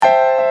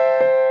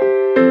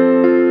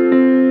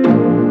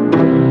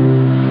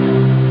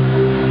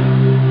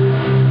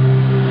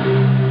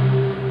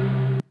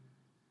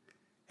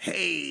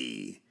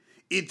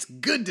It's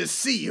good to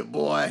see you,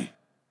 boy.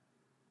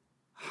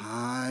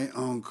 Hi,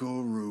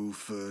 Uncle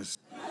Rufus.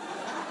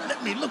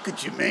 Let me look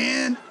at you,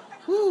 man.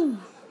 Woo,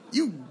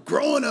 you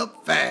growing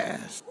up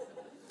fast.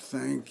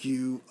 Thank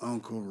you,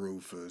 Uncle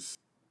Rufus.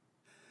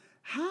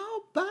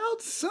 How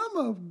about some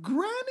of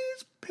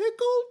Granny's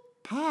pickled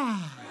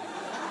pie?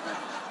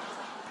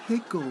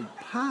 Pickled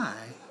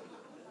pie?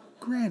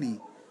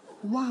 Granny,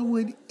 why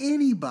would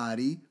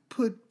anybody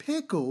put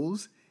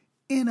pickles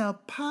in a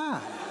pie?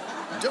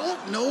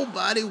 Don't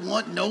nobody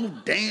want no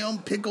damn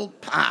pickled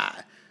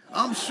pie.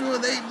 I'm sure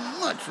they'd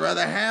much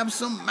rather have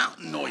some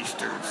mountain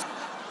oysters.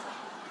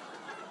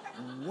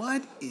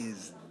 What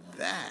is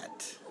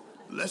that?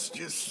 Let's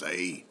just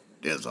say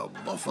there's a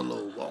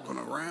buffalo walking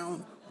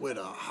around with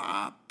a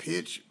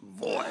high-pitched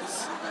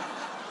voice.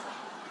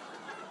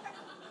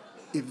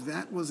 If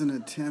that was an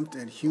attempt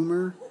at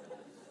humor,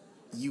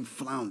 you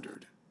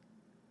floundered.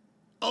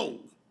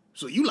 Oh,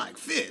 so you like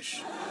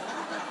fish?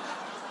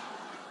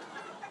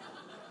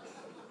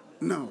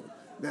 No,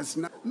 that's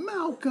not.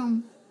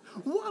 Malcolm,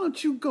 why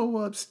don't you go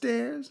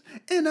upstairs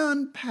and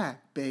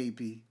unpack,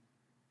 baby?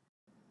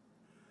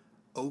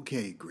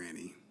 Okay,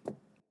 Granny.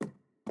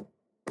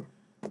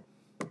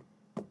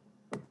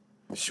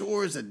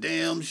 Sure is a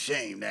damn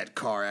shame, that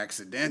car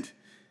accident.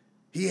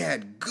 He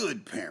had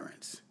good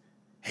parents.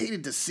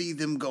 Hated to see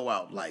them go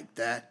out like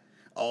that,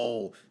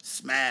 all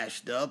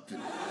smashed up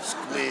and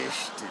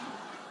squished and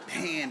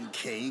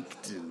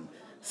pancaked and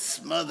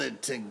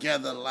smothered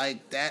together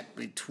like that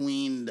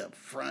between the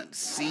front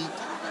seat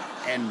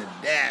and the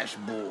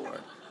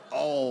dashboard,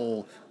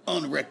 all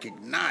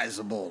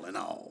unrecognizable and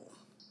all.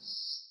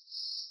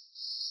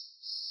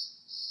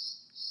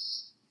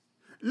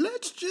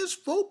 Let's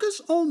just focus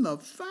on the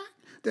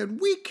fact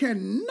that we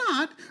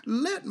cannot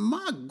let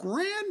my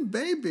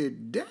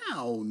grandbaby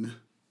down.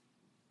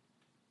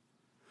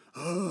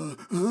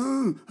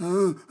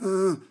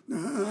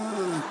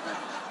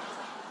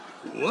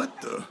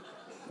 What the?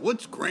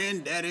 What's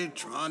Granddaddy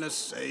trying to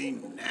say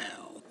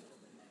now?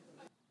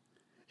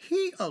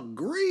 He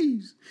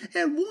agrees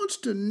and wants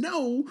to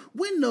know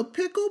when the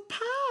pickled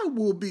pie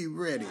will be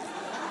ready.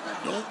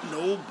 Don't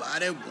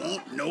nobody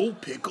want no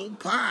pickled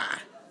pie.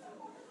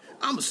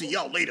 I'ma see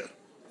y'all later.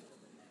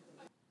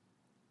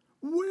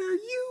 Where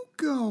you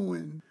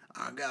going?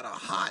 I got a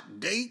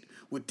hot date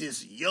with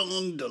this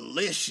young,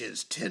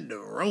 delicious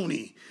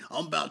tenderoni.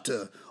 I'm about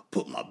to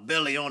put my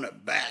belly on her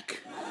back,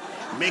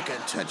 make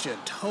her touch her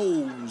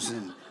toes,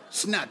 and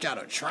snatch out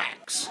her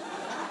tracks.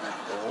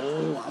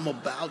 Oh, I'm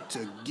about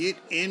to get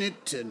in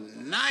it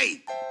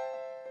tonight.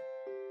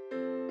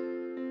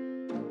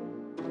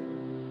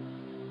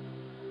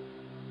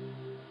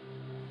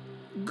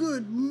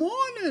 Good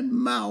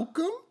morning,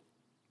 Malcolm.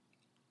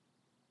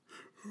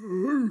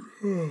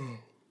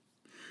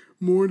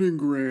 Morning,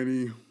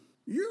 Granny.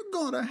 You're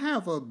gonna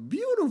have a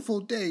beautiful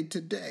day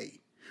today.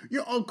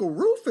 Your Uncle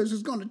Rufus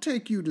is gonna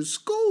take you to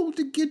school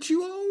to get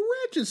you all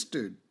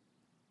registered.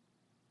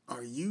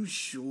 Are you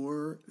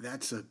sure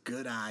that's a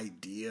good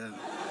idea?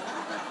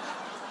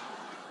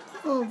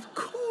 Of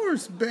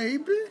course,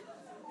 baby.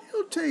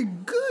 He'll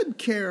take good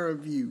care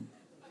of you.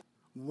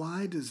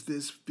 Why does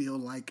this feel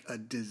like a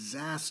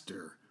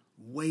disaster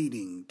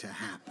waiting to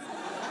happen?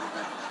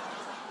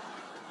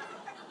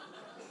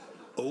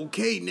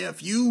 Okay,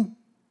 nephew.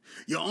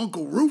 Your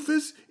Uncle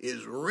Rufus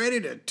is ready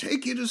to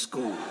take you to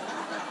school.